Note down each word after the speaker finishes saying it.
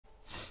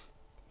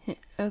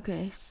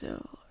Okay,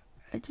 so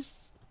I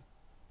just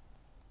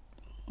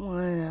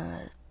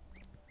wanna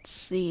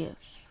see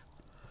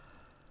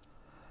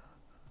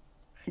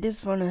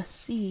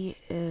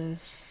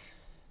if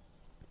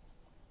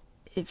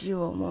if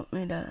you all want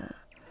me to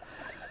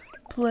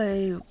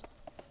play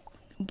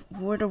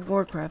World of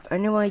Warcraft. I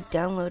know I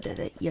downloaded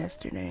it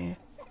yesterday.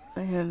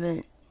 I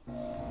haven't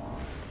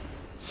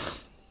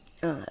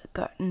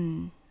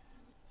gotten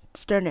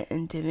started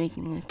into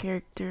making a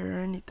character or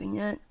anything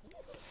yet.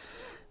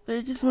 But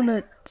I just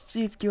wanna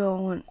see if you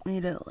all want me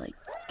to like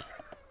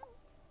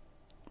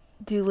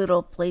do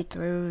little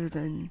playthroughs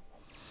and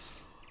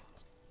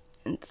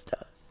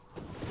stuff.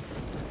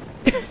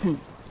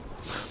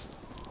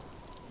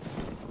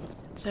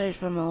 Sorry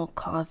for my little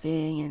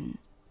coughing and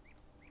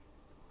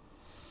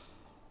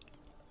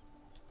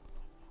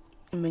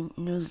my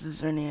nose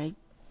is running.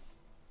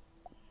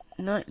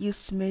 I'm not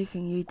used to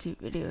making YouTube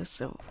videos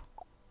so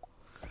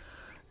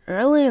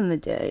early in the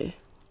day.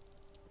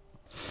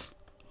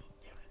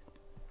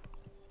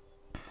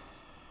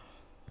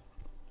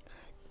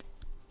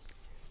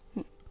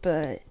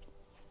 But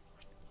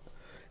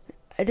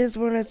I just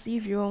want to see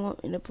if you all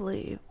want me to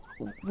play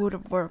World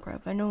of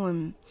Warcraft. I know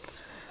I'm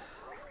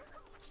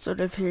sort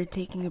of here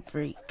taking a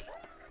break.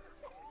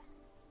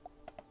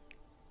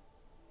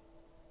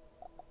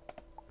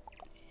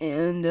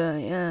 And,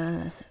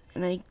 yeah,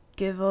 and I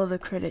give all the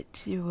credit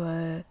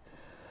to,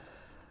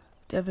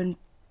 Devin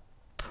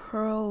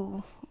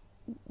Pearl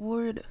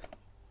Ward.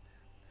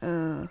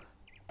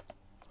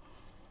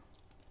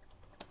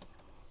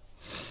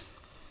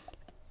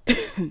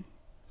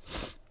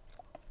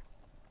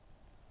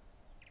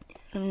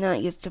 I'm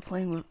not used to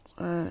playing with,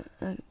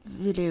 a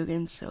video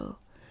game so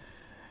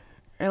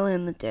early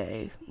in the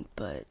day,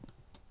 but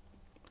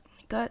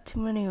I got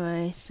to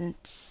anyway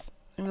since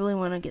I really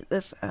want to get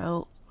this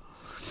out.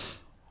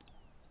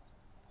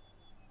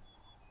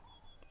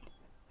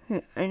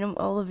 I know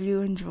all of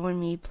you enjoy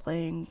me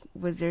playing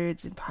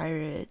wizards and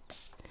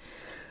pirates,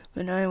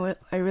 but now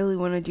I really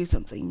want to do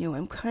something new.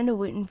 I'm kind of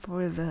waiting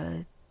for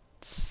the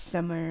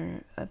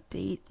summer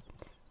update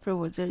for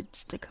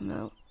wizards to come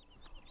out.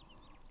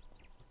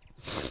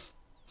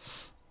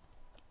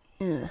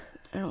 Yeah,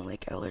 I don't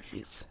like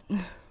allergies.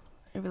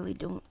 I really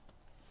don't.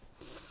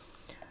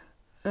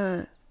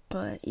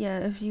 But yeah,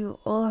 if you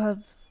all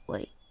have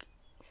like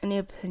any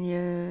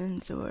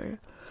opinions or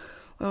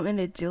want me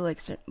to do like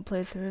certain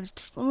playthroughs,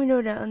 just let me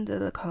know down in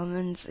the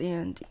comments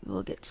and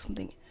we'll get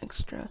something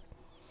extra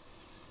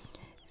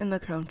in the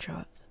crown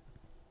shop.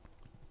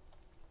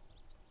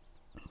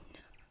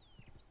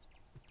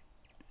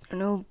 I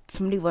know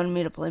somebody wanted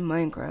me to play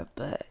Minecraft,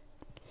 but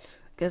I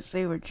guess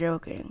they were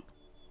joking.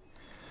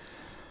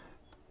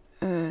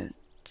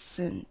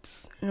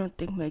 Since I don't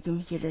think my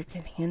computer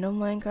can handle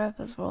Minecraft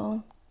as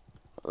well.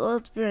 Well,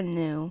 it's brand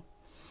new.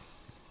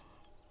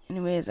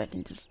 Anyways, I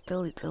can just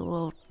delete the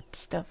little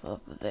stuff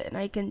off of it, and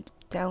I can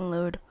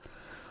download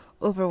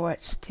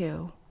Overwatch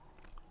 2.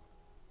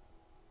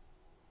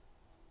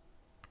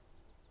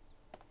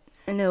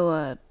 I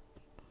know,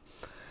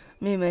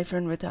 me and my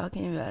friend were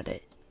talking about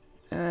it,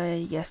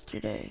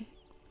 yesterday,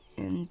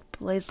 and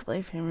Blaze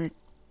Lifehammer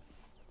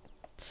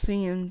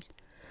seemed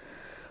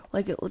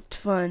like it looked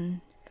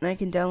fun, and I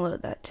can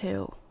download that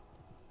too.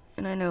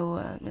 And I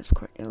know, Miss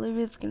Courtney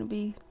Olivia is gonna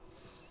be,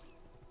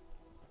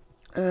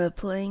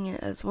 playing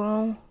it as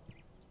well.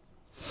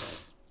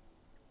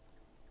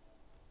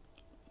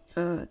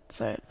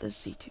 Sorry if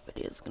this YouTube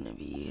video is gonna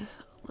be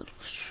a little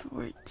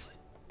short.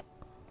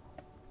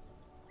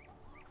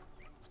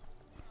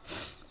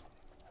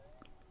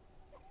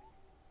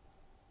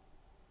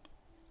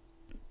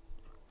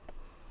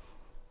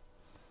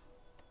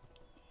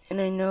 And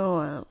I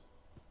know,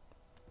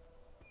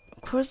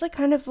 of course I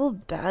kind of feel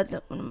bad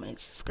that one of my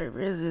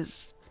subscribers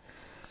is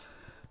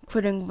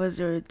quitting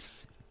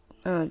Wizards,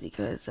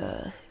 because,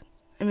 I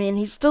mean,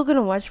 he's still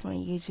gonna watch my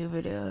YouTube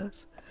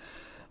videos,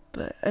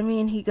 but, I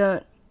mean, he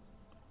got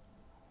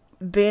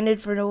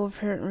banned for no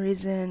apparent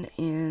reason,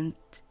 and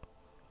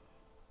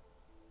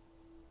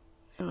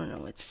I don't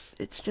know, it's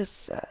just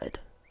sad.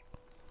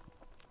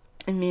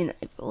 I mean,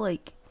 I feel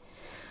like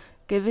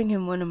giving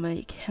him one of my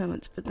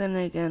accounts, but then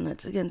again,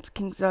 it's against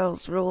King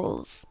Zal's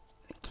rules.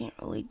 I can't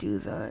really do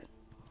that.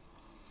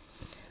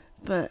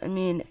 But, I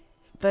mean,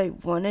 if I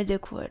wanted to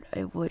quit,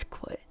 I would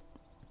quit.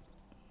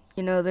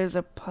 You know, there's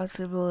a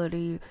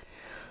possibility,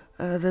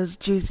 those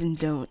do's and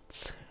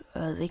don'ts,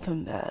 they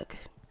come back.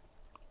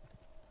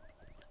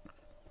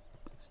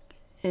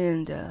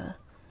 And,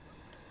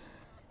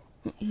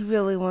 he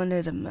really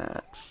wanted a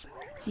max.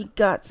 He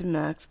got to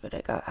max, but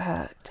I got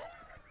hacked.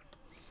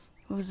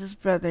 It was his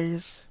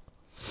brother's.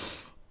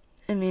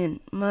 I mean,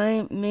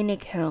 my main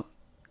account,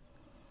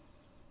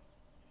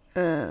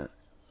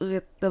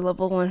 with the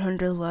level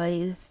 100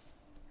 life,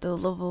 the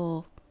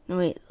level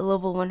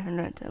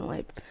 110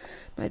 life,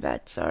 my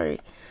bad, sorry.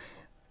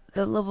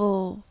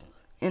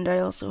 And I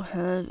also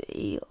have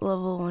a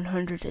level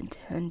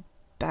 110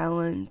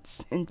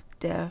 balance and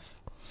def.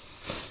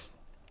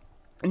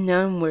 And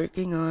now I'm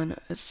working on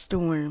a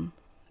storm,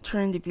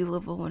 trying to be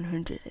level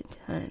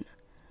 110.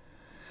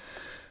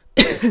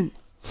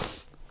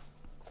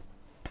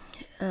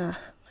 My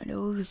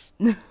nose.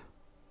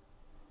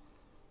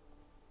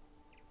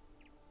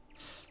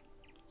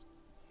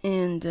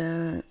 and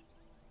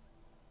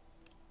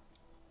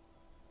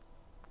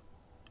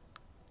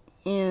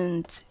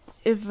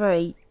if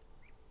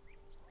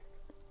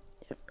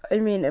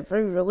if I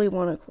really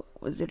want to quit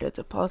Wizard, it's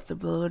a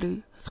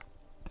possibility.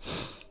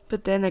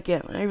 But then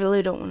again, I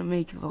really don't want to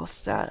make you all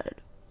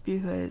sad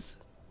because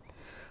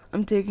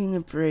I'm taking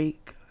a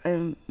break.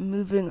 I'm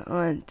moving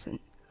on to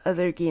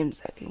other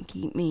games that can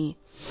keep me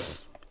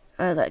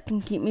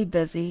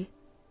busy.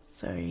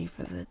 Sorry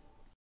for the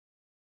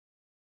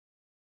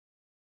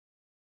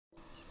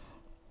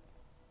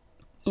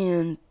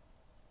and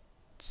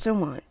so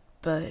on,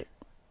 but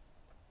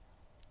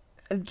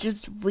I'm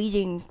just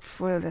waiting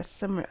for the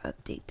summer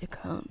update to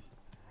come.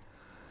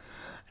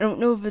 I don't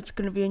know if it's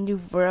gonna be a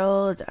new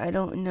world. I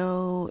don't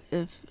know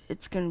if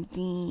it's gonna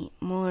be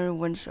more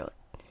one-shot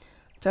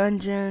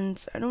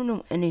dungeons. I don't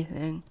know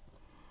anything.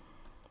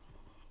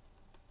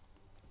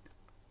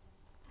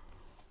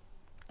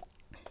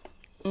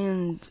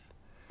 And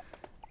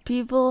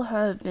people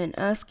have been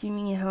asking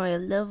me how I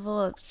level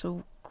up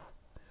so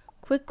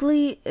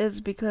quickly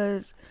is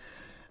because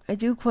I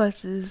do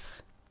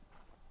quests.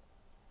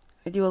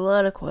 I do a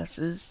lot of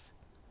quests.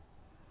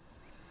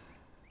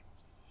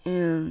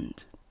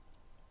 And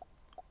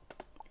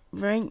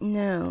right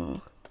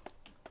now,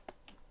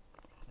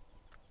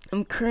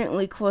 I'm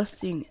currently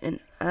questing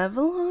in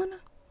Avalon.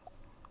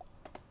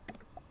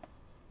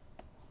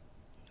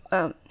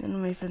 Oh,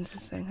 and my friends are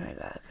saying hi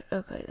back.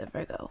 Okay, there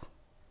I go.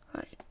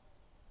 Hi.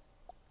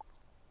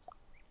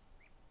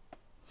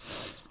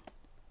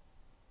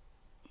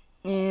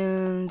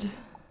 And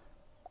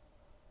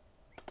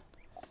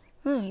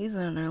oh, he's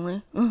on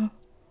early.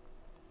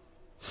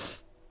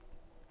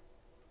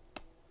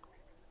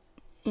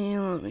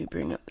 And let me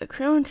bring up the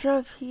crown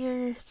shop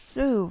here.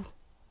 So,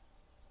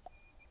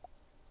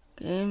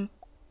 game,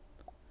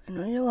 I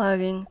know you're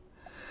lagging.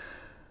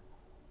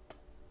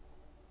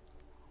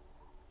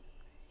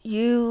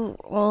 You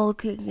all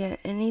could get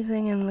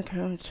anything in the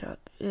crown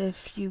shop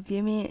if you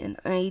give me an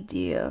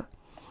idea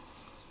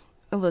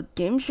of what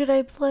game should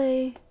I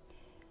play,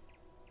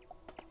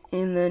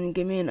 and then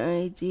give me an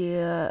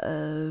idea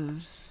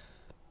of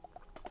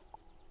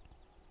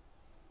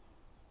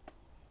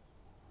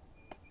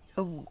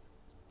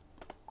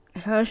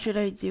how should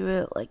I do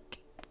it, like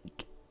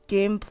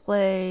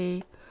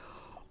gameplay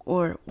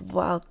or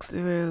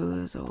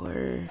walkthroughs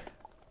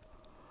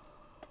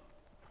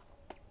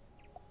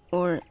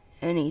or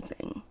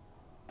anything.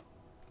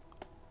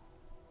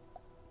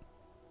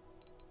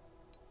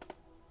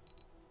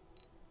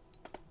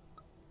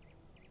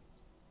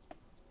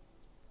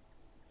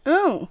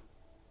 Oh,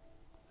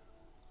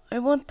 I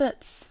want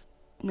that.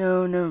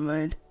 No, never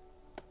mind.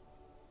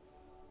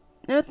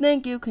 No,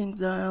 thank you, King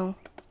Dial.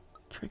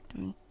 Tricked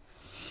me.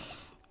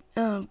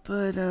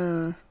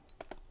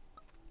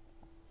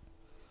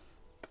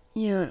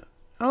 Yeah,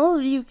 all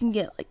of you can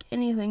get like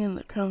anything in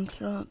the crown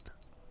shop.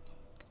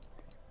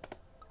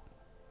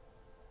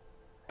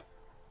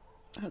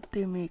 I hope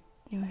they make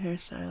new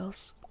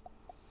hairstyles.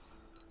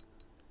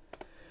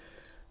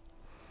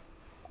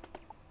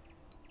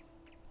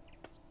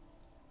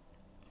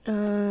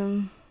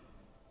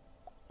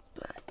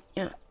 But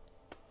yeah.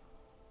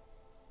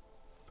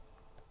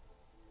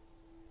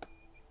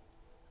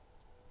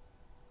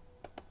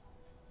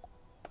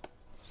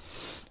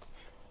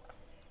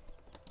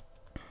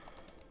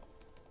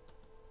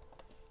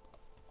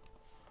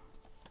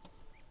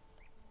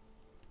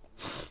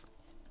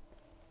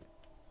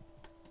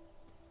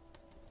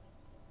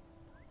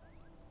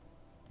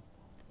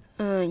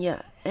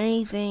 Yeah,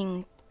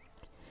 anything,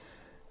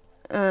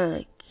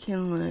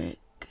 can,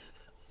 like,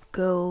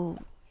 go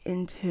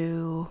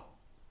into,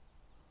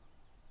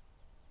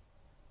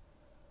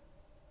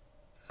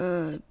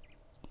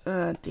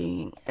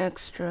 being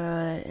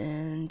extra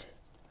and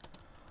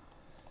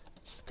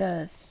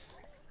stuff.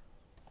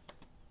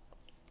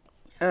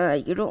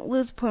 You don't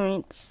lose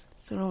points,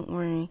 so don't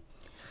worry.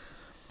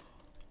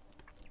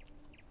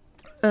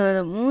 The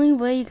only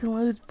way you can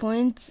lose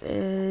points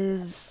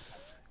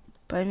is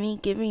by me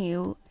giving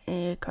you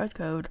a card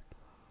code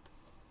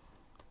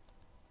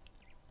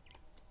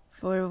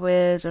for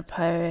Wiz or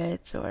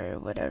Pirates or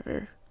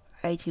whatever,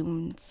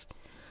 iTunes.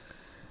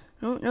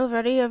 I don't know if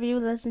any of you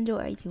listen to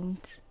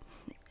iTunes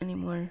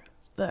anymore,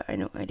 but I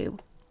know I do.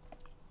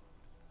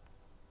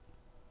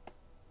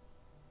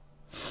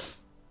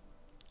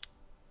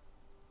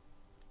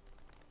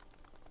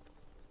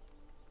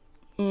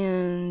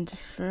 And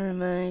for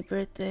my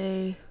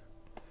birthday,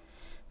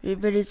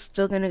 everybody's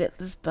still gonna get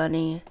this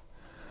bunny.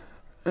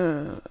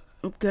 I'm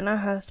gonna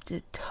have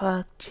to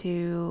talk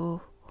to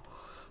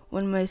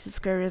one of my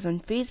subscribers on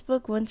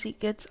Facebook once he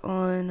gets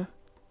on.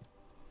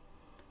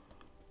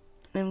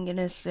 I'm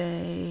gonna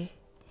say,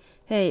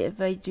 hey, if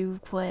I do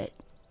quit,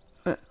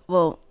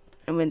 well,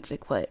 I wouldn't say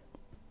quit.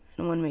 I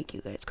don't want to make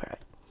you guys cry.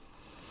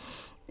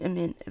 I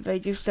mean, if I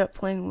do stop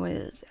playing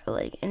with,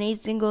 like, any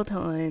single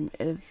time,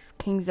 if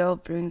King Zal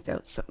brings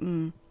out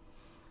something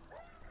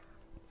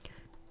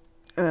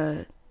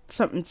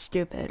something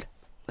stupid,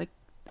 like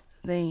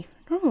they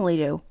normally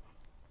do.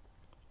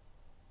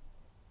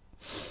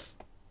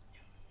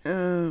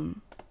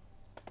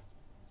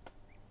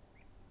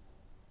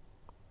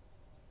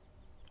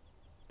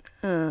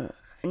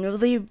 I know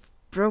they've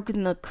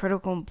broken the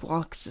critical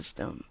block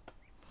system.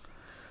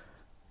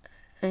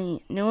 I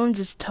know I'm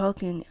just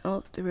talking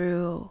out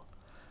through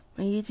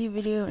my YouTube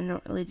video and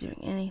not really doing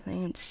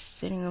anything. I'm just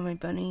sitting on my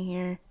bunny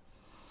here.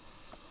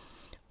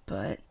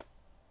 But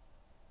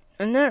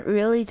I'm not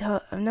really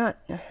I'm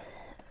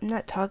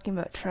not talking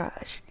about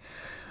trash.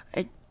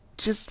 I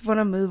just want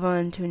to move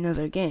on to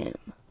another game.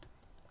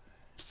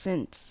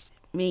 Since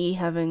me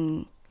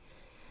having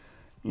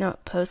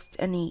not posted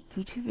any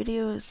YouTube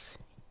videos,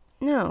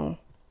 no.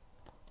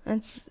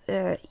 That's,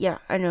 yeah,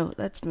 I know,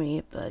 that's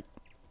me, but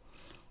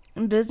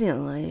I'm busy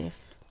in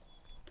life.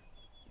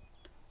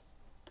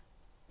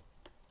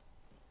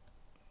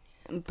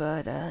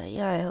 But,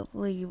 yeah,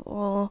 hopefully you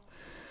all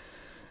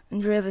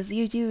enjoy this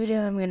YouTube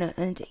video. I'm gonna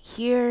end it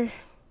here.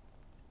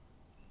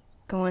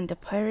 Go on to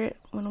Pirate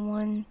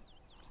 101.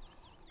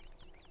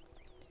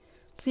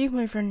 See if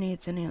my friend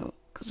needs any help,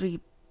 cause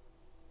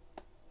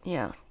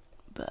yeah,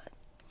 but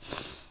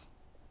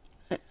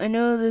I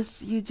know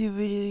this YouTube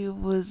video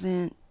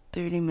wasn't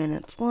 30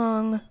 minutes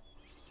long.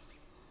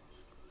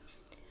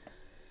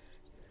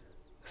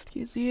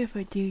 Excuse me if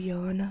I do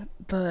yawn,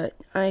 but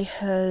I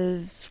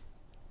have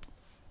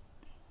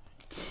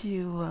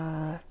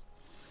to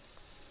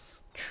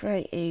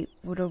try a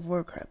World of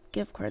Warcraft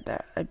gift card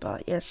that I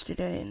bought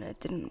yesterday and it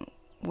didn't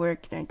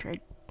work, and I tried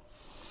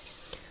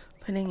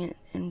putting it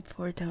in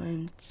 4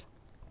 times.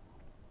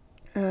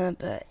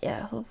 But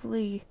yeah,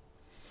 hopefully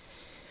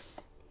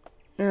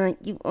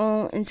you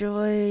all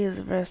enjoy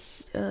the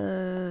rest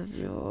of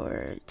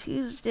your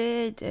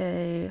Tuesday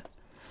day.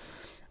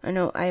 I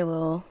know I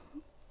will.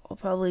 I'll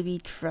probably be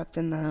trapped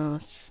in the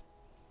house.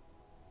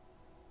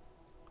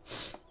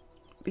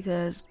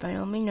 Because by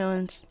all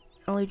means,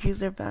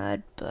 allergies are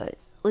bad, but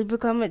leave a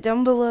comment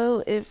down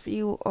below if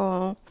you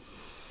all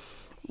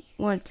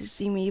want to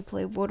see me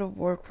play World of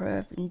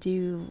Warcraft and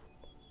do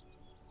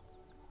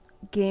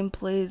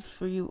gameplays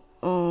for you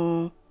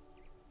all.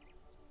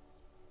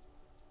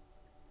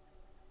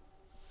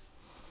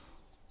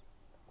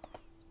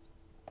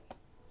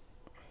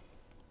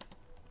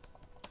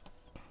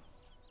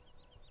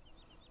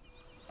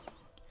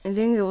 I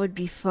think it would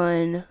be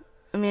fun.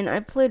 I mean,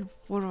 I played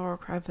World of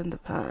Warcraft in the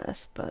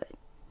past, but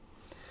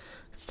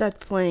I stopped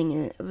playing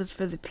it. It was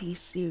for the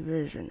PC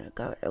version. It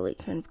got really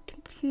kind of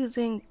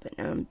confusing, but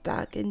now I'm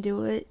back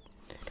into it.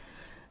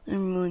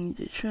 I'm willing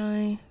to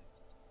try.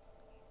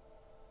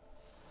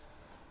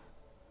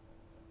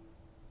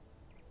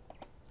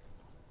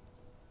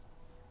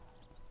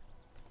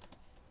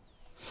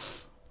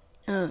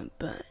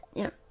 But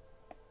yeah.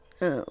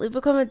 Leave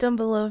a comment down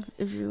below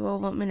if you all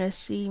want me to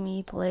see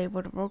me play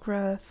World of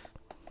Warcraft.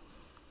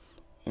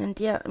 And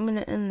yeah, I'm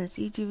gonna end this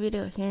YouTube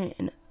video here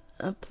and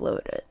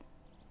upload it.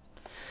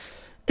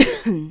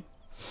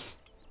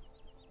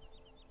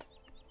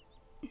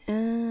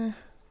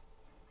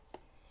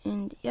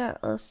 And yeah,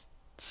 I'll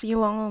see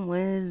you all on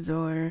Wiz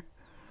or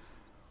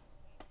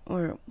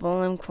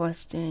while I'm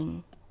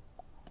questing.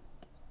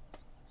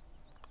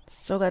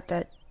 Still got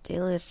that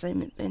daily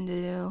assignment thing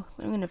to do.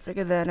 I'm gonna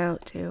figure that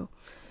out too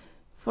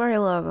before I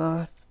log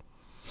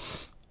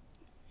off.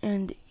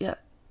 And yeah,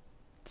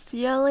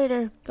 see y'all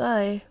later.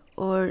 Bye.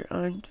 Or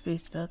on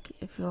Facebook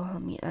if you'll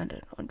help me add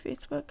it on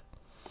Facebook.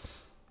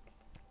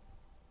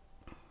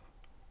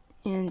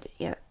 And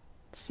yeah,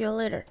 see y'all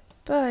later.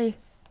 Bye.